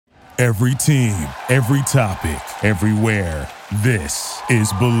Every team, every topic, everywhere. This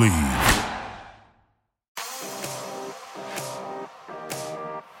is Believe.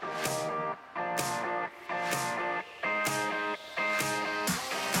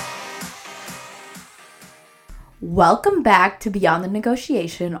 Welcome back to Beyond the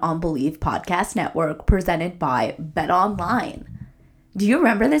Negotiation on Believe Podcast Network, presented by BetOnline. Do you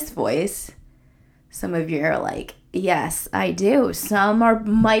remember this voice? Some of you are like, yes, I do. Some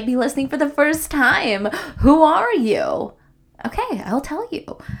might be listening for the first time. Who are you? Okay, I'll tell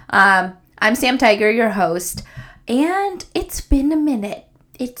you. I'm Sam Tiger, your host, and it's been a minute.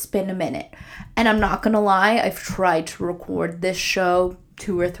 And I'm not going to lie, I've tried to record this show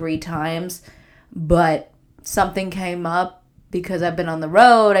 2 or 3 times, but something came up because I've been on the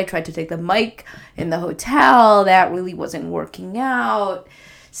road. I tried to take the mic in the hotel. That really wasn't working out.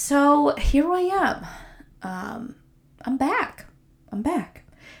 So here I am. I'm back.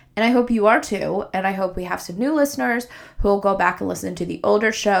 And I hope you are too. And I hope we have some new listeners who will go back and listen to the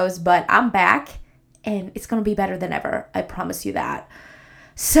older shows. But I'm back and it's going to be better than ever. I promise you that.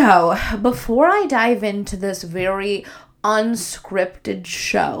 So before I dive into this very unscripted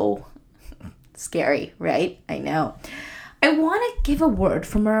show, scary, right? I know. I want to give a word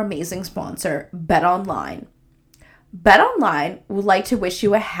from our amazing sponsor, BetOnline. BetOnline would like to wish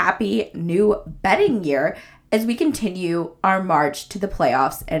you a happy new betting year as we continue our march to the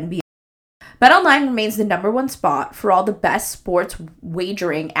playoffs and beyond. BetOnline remains the #1 spot for all the best sports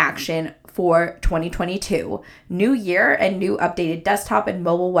wagering action for 2022. New year and new updated desktop and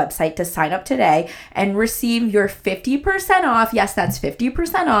mobile website to sign up today and receive your 50% off. Yes, that's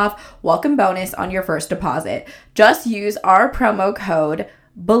 50% off. Welcome bonus on your first deposit. Just use our promo code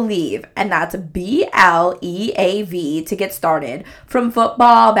BELIEVE, and that's BLEAV to get started. From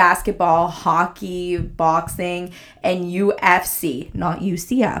football, basketball, hockey, boxing, and UFC, not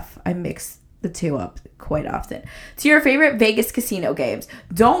UCF. I mix the two up quite often. To your favorite Vegas casino games.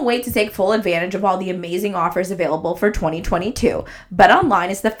 Don't wait to take full advantage of all the amazing offers available for 2022. BetOnline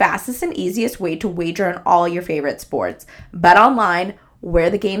is the fastest and easiest way to wager on all your favorite sports. BetOnline, where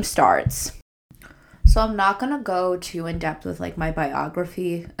the game starts. So I'm not going to go too in depth with like my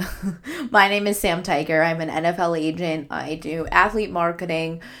biography. My name is Sam Tiger. I'm an NFL agent. I do athlete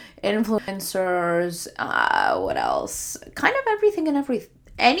marketing, influencers, what else? Kind of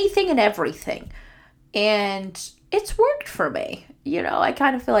anything and everything. And it's worked for me. You know, I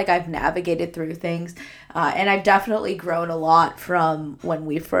kind of feel like I've navigated through things. And I've definitely grown a lot from when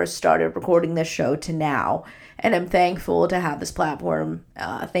we first started recording this show to now. And I'm thankful to have this platform.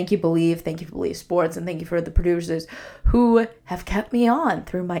 Thank you, Believe. Thank you for Believe Sports. And thank you for the producers who have kept me on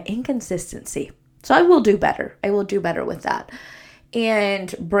through my inconsistency. So I will do better. With that.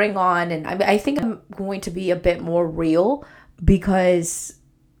 And bring on, and I think I'm going to be a bit more real because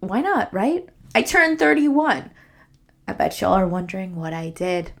why not, right? I turned 31. I bet y'all are wondering what I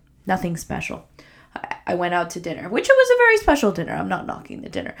did. Nothing special. I went out to dinner, which it was a very special dinner. I'm not knocking the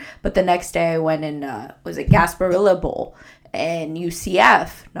dinner. But the next day I went and was at Gasparilla Bowl and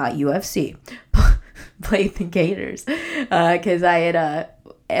UCF, not UFC, played the Gators. Because I had a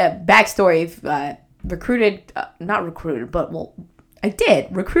backstory, recruited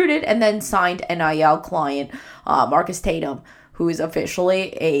and then signed NIL client, Marcus Tatum, who is officially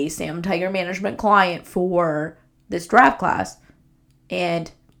a Sam Tiger management client for this draft class. And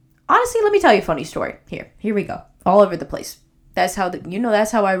honestly, let me tell you a funny story. Here we go. All over the place. That's how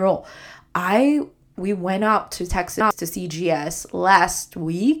I roll. We went out to Texas to CGS last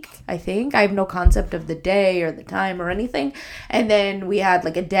week, I think. I have no concept of the day or the time or anything. And then we had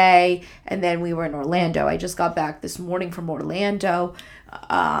like a day, and then we were in Orlando. I just got back this morning from Orlando.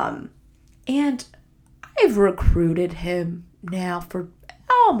 And I've recruited him now for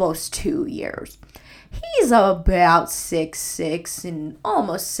almost 2 years. He's about 6'6" and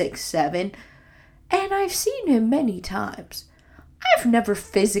almost 6'7", and I've seen him many times. I've never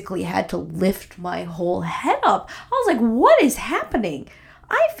physically had to lift my whole head up. I was like, what is happening?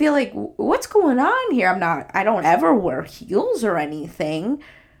 I feel like, what's going on here? I don't ever wear heels or anything.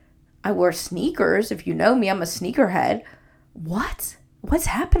 I wear sneakers. If you know me, I'm a sneakerhead. What's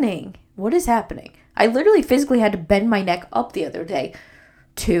happening? What is happening? I literally physically had to bend my neck up the other day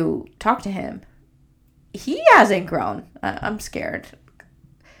to talk to him. He hasn't grown. I'm scared.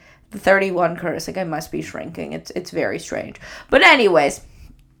 The 31 curse, like I must be shrinking. It's very strange. But anyways,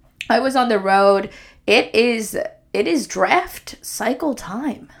 I was on the road. It is draft cycle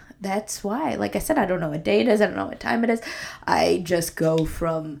time. That's why. Like I said, I don't know what day it is. I don't know what time it is. I just go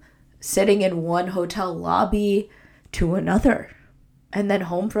from sitting in one hotel lobby to another. And then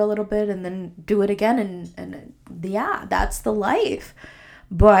home for a little bit and then do it again. And yeah, that's the life.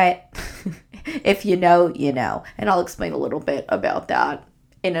 But If you know, you know. And I'll explain a little bit about that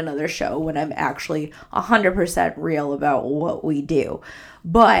in another show when I'm actually 100% real about what we do.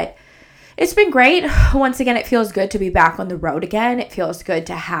 But it's been great. Once again, it feels good to be back on the road again. It feels good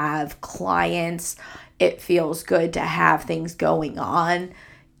to have clients. It feels good to have things going on.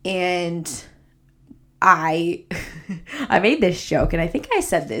 And I made this joke, and I think I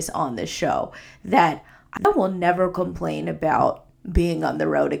said this on the show, that I will never complain about being on the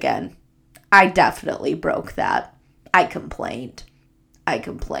road again. I definitely broke that. I complained.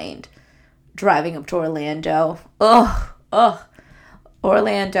 Driving up to Orlando.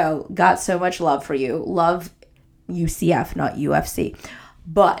 Orlando, got so much love for you. Love UCF, not UFC.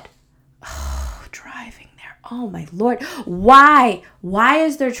 But, driving there. Oh my Lord. Why? Why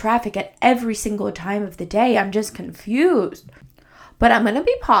is there traffic at every single time of the day? I'm just confused. But I'm going to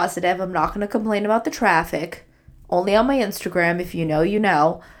be positive. I'm not going to complain about the traffic. Only on my Instagram. If you know, you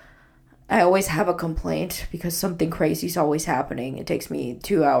know. I always have a complaint because something crazy is always happening. It takes me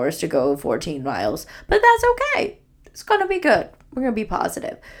 2 hours to go 14 miles. But that's okay. It's going to be good. We're going to be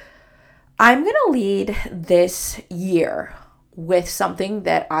positive. I'm going to lead this year with something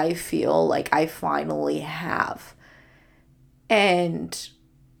that I feel like I finally have. And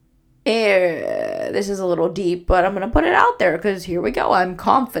this is a little deep, but I'm going to put it out there because here we go. I'm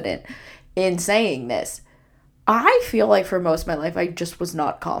confident in saying this. I feel like for most of my life, I just was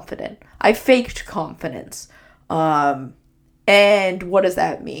not confident. I faked confidence. And what does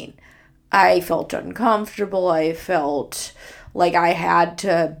that mean? I felt uncomfortable. I felt like I had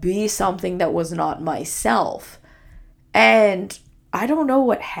to be something that was not myself. And I don't know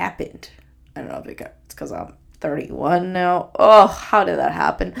what happened. I don't know if it's because I'm 31 now. Oh, how did that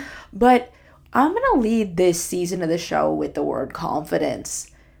happen? But I'm going to lead this season of the show with the word confidence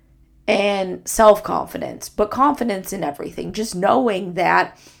and self-confidence, but confidence in everything. Just knowing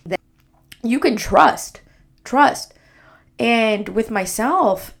that you can trust. And with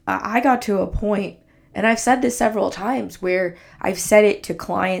myself, I got to a point, and I've said this several times, where I've said it to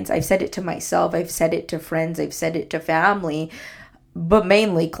clients, I've said it to myself, I've said it to friends, I've said it to family, but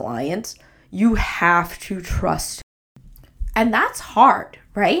mainly clients. You have to trust. And that's hard,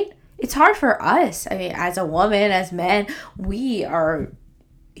 right? It's hard for us. I mean, as a woman, as men, we are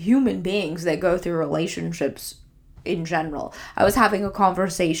human beings that go through relationships in general. I was having a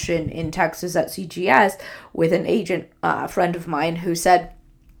conversation in Texas at CGS with an agent friend of mine who said,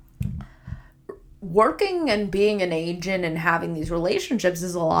 working and being an agent and having these relationships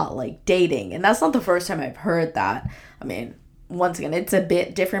is a lot like dating. And that's not the first time I've heard that. I mean, once again, it's a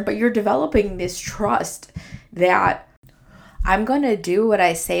bit different, but you're developing this trust that I'm going to do what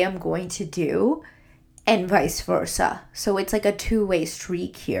I say I'm going to do, and vice versa. So it's like a two-way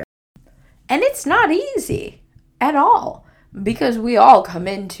streak here. And it's not easy at all, because we all come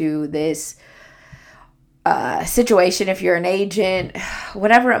into this situation, if you're an agent,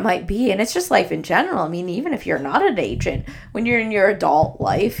 whatever it might be, and it's just life in general. I mean, even if you're not an agent, when you're in your adult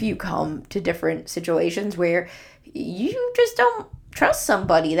life, you come to different situations where you just don't trust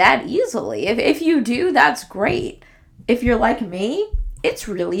somebody that easily. If you do, that's great. If you're like me, it's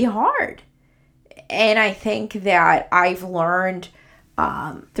really hard. And I think that I've learned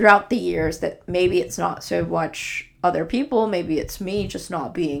throughout the years that maybe it's not so much other people, maybe it's me just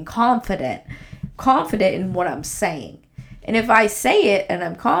not being confident in what I'm saying. And if I say it and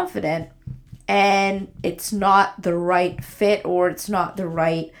I'm confident and it's not the right fit, or it's not the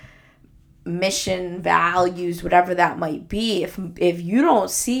right mission, values, whatever that might be, if you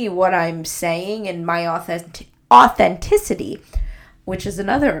don't see what I'm saying and my authenticity, which is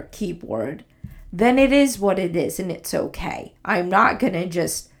another key word, then it is what it is, and it's okay. I'm not going to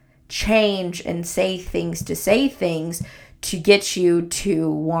just change and say things to get you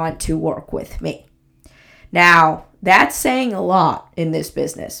to want to work with me. Now, that's saying a lot in this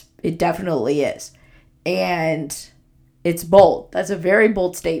business. It definitely is. And it's bold. That's a very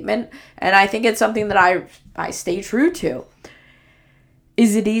bold statement, and I think it's something that I stay true to.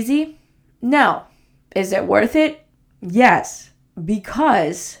 Is it easy? No. Is it worth it? Yes.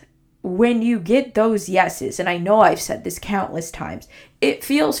 Because when you get those yeses, and I know I've said this countless times, it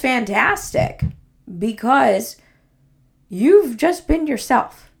feels fantastic because you've just been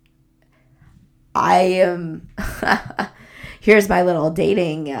yourself. Here's my little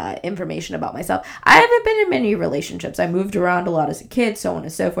dating information about myself. I haven't been in many relationships. I moved around a lot as a kid, so on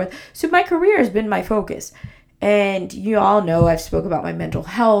and so forth. So my career has been my focus. And you all know I've spoke about my mental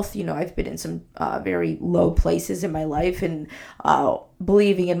health. You know, I've been in some very low places in my life, and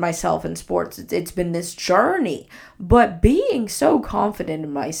believing in myself in sports. It's been this journey. But being so confident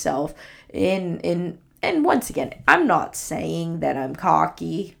in myself and once again, I'm not saying that I'm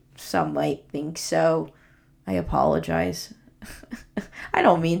cocky. Some might think so. I apologize. I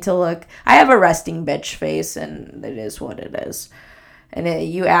don't mean to look. I have a resting bitch face, and it is what it is. And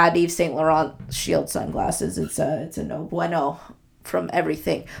you add Yves Saint Laurent shield sunglasses, it's a no bueno from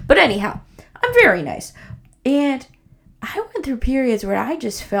everything. But anyhow, I'm very nice. And I went through periods where I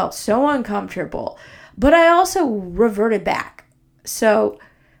just felt so uncomfortable, but I also reverted back. So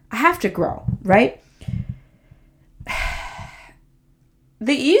I have to grow, right?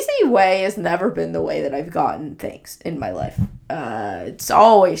 The easy way has never been the way that I've gotten things in my life. It's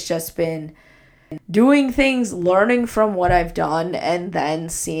always just been doing things, learning from what I've done, and then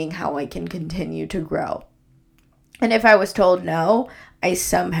seeing how I can continue to grow. And if I was told no, I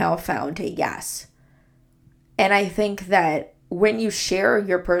somehow found a yes. And I think that when you share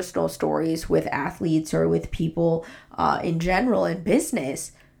your personal stories with athletes or with people in general in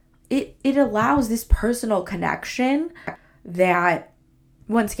business, it allows this personal connection that,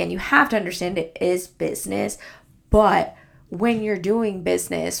 once again, you have to understand it is business, but when you're doing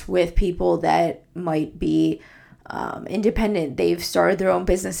business with people that might be independent, they've started their own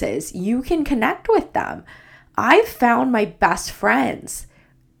businesses, you can connect with them. I've found my best friends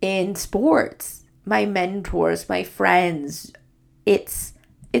in sports, my mentors, my friends. It's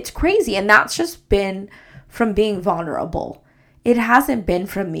crazy. And that's just been from being vulnerable. It hasn't been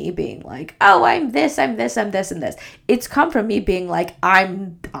from me being like, oh, I'm this, and this. It's come from me being like, I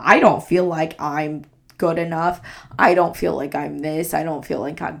don't feel like I'm good enough. I don't feel like I'm this. I don't feel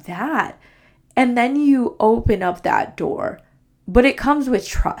like I'm that. And then you open up that door. But it comes with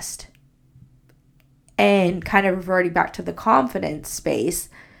trust. And kind of reverting back to the confidence space,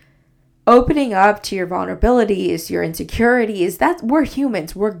 opening up to your vulnerabilities, your insecurities, we're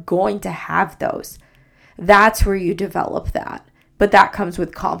humans. We're going to have those. That's where you develop that. But that comes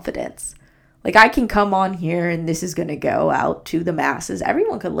with confidence. Like, I can come on here and this is going to go out to the masses.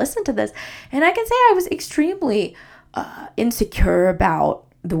 Everyone could listen to this. And I can say I was extremely insecure about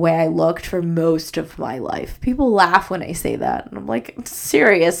the way I looked for most of my life. People laugh when I say that. And I'm like,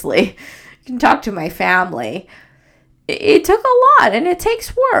 seriously, you can talk to my family. It took a lot and it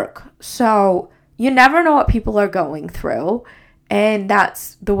takes work. So you never know what people are going through. And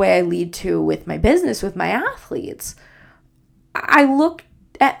that's the way I lead to with my business, with my athletes. I look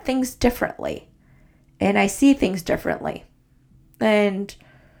at things differently and I see things differently. And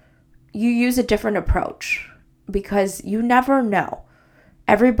you use a different approach because you never know.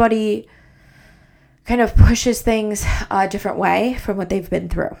 Everybody kind of pushes things a different way from what they've been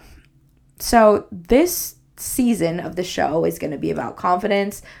through. So this season of the show is going to be about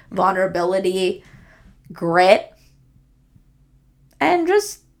confidence, vulnerability, grit, and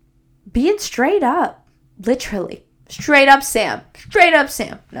just being straight up, literally. Straight up Sam. Straight up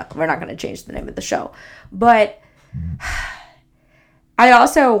Sam. No, we're not going to change the name of the show. But I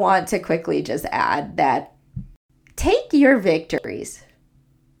also want to quickly just add that take your victories.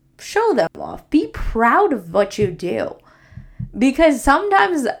 Show them off. Be proud of what you do. Because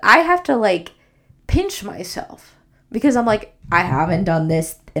sometimes I have to pinch myself. Because I'm like, I haven't done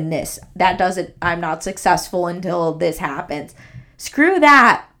this and this. I'm not successful until this happens. Screw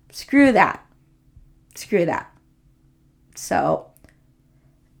that. Screw that. Screw that. So,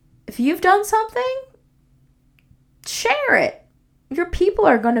 if you've done something, share it. Your people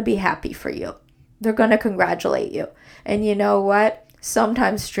are going to be happy for you. They're going to congratulate you. And you know what?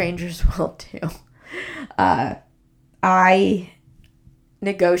 Sometimes strangers will too. I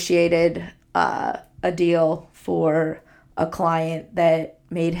negotiated a deal for a client that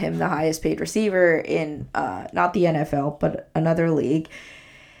made him the highest paid receiver in not the NFL, but another league.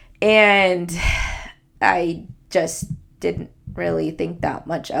 And I just didn't really think that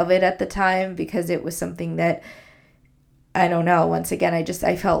much of it at the time because it was something that, I don't know, once again,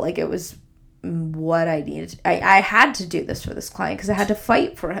 I felt like it was what I needed. I had to do this for this client because I had to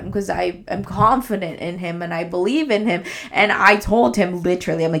fight for him because I am confident in him and I believe in him. And I told him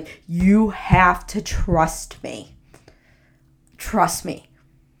literally, I'm like, you have to trust me. Trust me.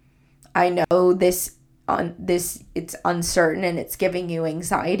 I know this it's uncertain and it's giving you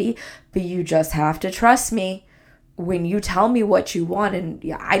anxiety, but you just have to trust me. When you tell me what you want,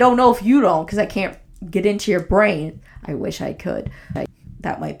 and I don't know if you don't because I can't get into your brain. I wish I could.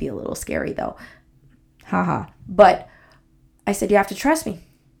 That might be a little scary though. Haha. But I said, you have to trust me.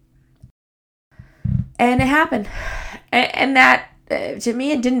 And it happened. And that, to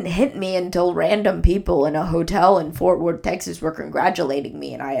me, it didn't hit me until random people in a hotel in Fort Worth, Texas were congratulating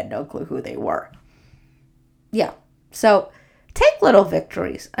me and I had no clue who they were. Yeah. So take little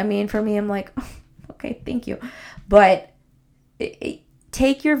victories. I mean, for me, I'm like, oh, okay, thank you. But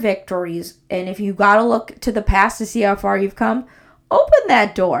take your victories. And if you got to look to the past to see how far you've come, open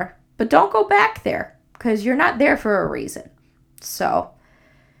that door, but don't go back there because you're not there for a reason. So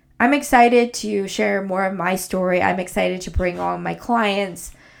I'm excited to share more of my story. I'm excited to bring on my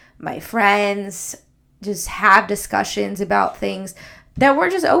clients, my friends, just have discussions about things that we're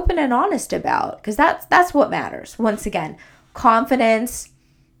just open and honest about, because that's what matters. Once again, confidence,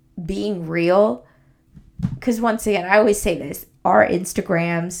 being real. Because once again, I always say this, our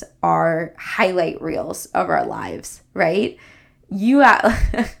Instagrams are highlight reels of our lives, right? Even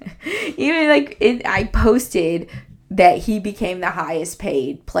like I posted that he became the highest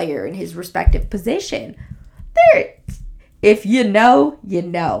paid player in his respective position. There, if you know, you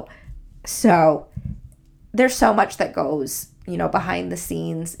know. So there's so much that goes, behind the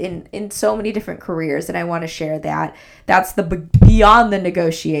scenes in so many different careers, and I want to share that. That's the beyond the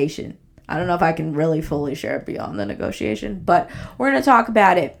negotiation. I don't know if I can really fully share it beyond the negotiation, but we're going to talk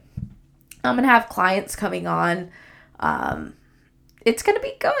about it. I'm going to have clients coming on. It's going to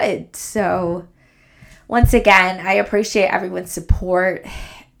be good. So once again, I appreciate everyone's support,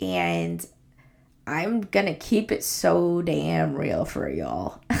 and I'm going to keep it so damn real for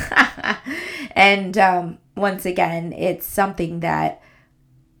y'all. And once again, it's something that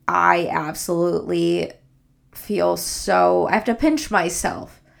I absolutely feel so, I have to pinch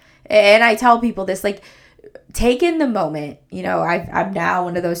myself. And I tell people this, like, take in the moment. I'm now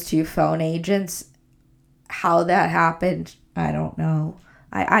one of those 2 phone agents. How that happened, I don't know.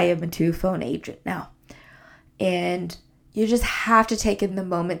 I am a 2 phone agent now. And you just have to take in the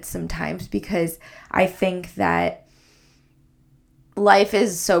moment sometimes, because I think that life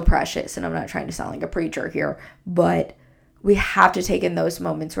is so precious, and I'm not trying to sound like a preacher here, but we have to take in those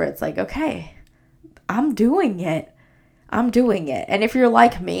moments where it's like, okay, I'm doing it. And if you're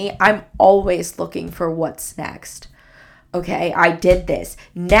like me, I'm always looking for what's next. Okay, I did this.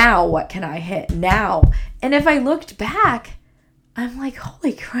 Now what can I hit now? And if I looked back, I'm like,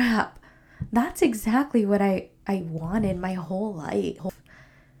 holy crap, that's exactly what I wanted my whole life.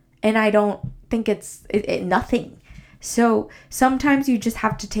 And I don't think it's nothing. So sometimes you just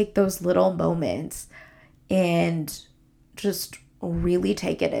have to take those little moments and just really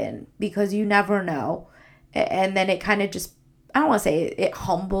take it in, because you never know. And then it kind of just, I don't want to say it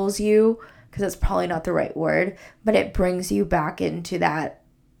humbles you, because that's probably not the right word, but it brings you back into that,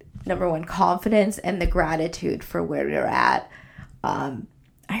 number one, confidence and the gratitude for where you're at.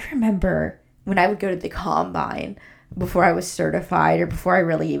 I remember when I would go to the combine before I was certified, or before I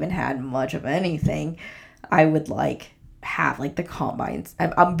really even had much of anything, I would have the combines.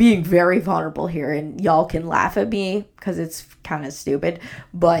 I'm being very vulnerable here, and y'all can laugh at me because it's kind of stupid,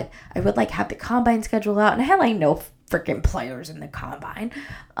 but I would have the combine schedule out, and I had no freaking players in the combine.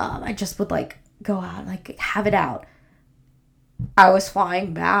 I just would go out and have it out. I was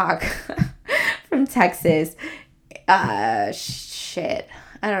flying back from Texas. Shit.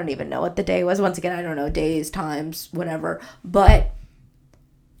 I don't even know what the day was. Once again, I don't know days, times, whatever. But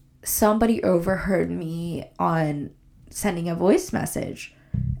somebody overheard me on sending a voice message.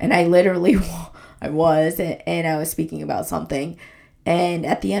 And I literally, I was speaking about something. And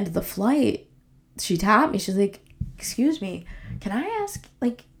at the end of the flight, she tapped me. She's like, excuse me, can I ask,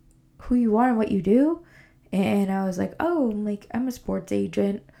 who you are and what you do? And I was like, oh, I'm a sports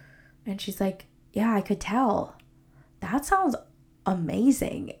agent. And she's like, yeah, I could tell. That sounds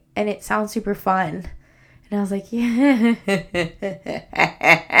amazing. And it sounds super fun. And I was like, yeah.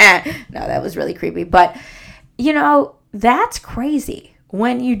 No, that was really creepy. But, that's crazy.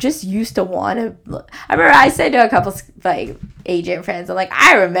 When you just used to want to, I remember I said to a couple agent friends, I'm like,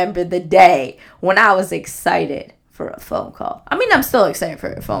 I remember the day when I was excited for a phone call. I mean, I'm still excited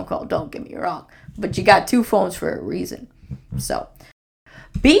for a phone call, don't get me wrong, but you got 2 phones for a reason. So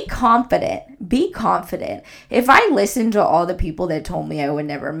be confident. If I listened to all the people that told me I would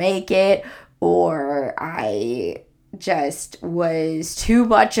never make it, or I just was too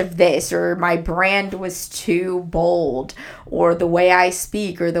much of this, or my brand was too bold, or the way I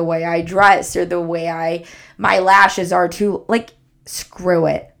speak, or the way I dress, or the way my lashes are too, screw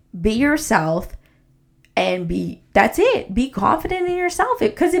it. Be yourself, and that's it. Be confident in yourself.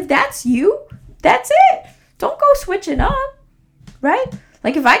 Because if that's you, that's it. Don't go switching up, right?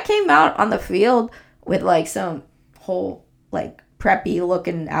 If I came out on the field with some whole preppy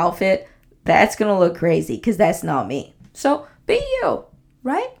looking outfit, that's going to look crazy, because that's not me. So be you,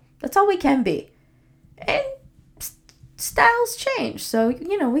 right? That's all we can be. And styles change. So,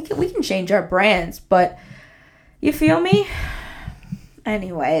 we can change our brands, but you feel me?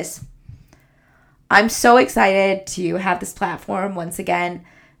 Anyways, I'm so excited to have this platform once again.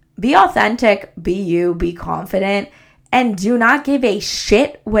 Be authentic, be you, be confident, and do not give a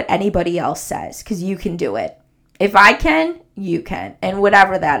shit what anybody else says, because you can do it. If I can, you can. And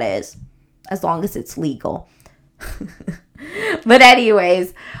whatever that is, as long as it's legal. But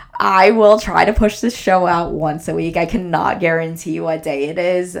anyways, I will try to push this show out once a week. I cannot guarantee what day it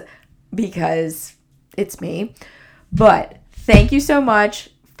is because it's me. But thank you so much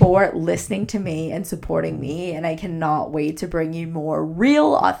for listening to me and supporting me. And I cannot wait to bring you more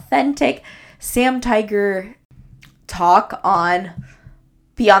real, authentic Sam Tiger talk on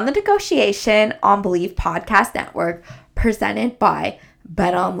Beyond the Negotiation on Believe Podcast Network, presented by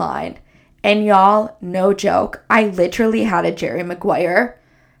BetOnline. And y'all, no joke, I literally had a Jerry Maguire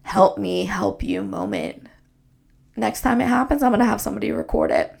help me help you moment. Next time it happens, I'm going to have somebody record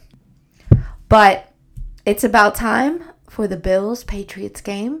it. But it's about time for the Bills-Patriots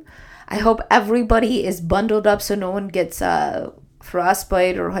game. I hope everybody is bundled up so no one gets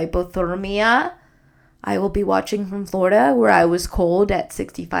frostbite or hypothermia. I will be watching from Florida, where I was cold at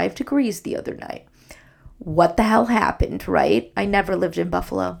 65 degrees the other night. What the hell happened, right? I never lived in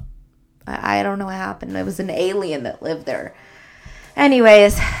Buffalo. I don't know what happened. I was an alien that lived there.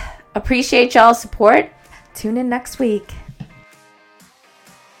 Anyways, appreciate y'all's support. Tune in next week.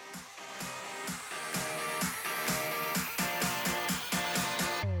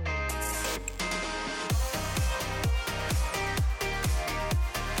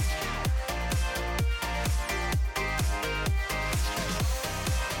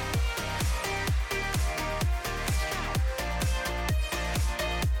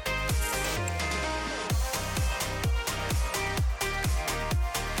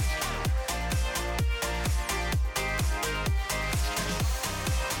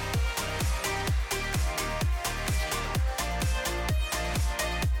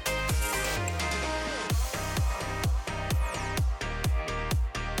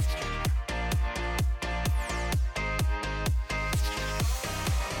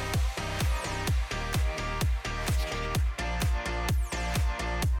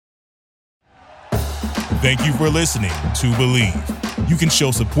 Thank you for listening to Believe. You can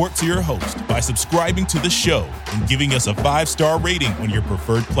show support to your host by subscribing to the show and giving us a 5-star rating on your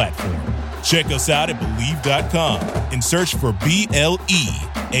preferred platform. Check us out at Believe.com and search for BLEAV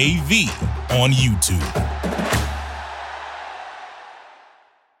on YouTube.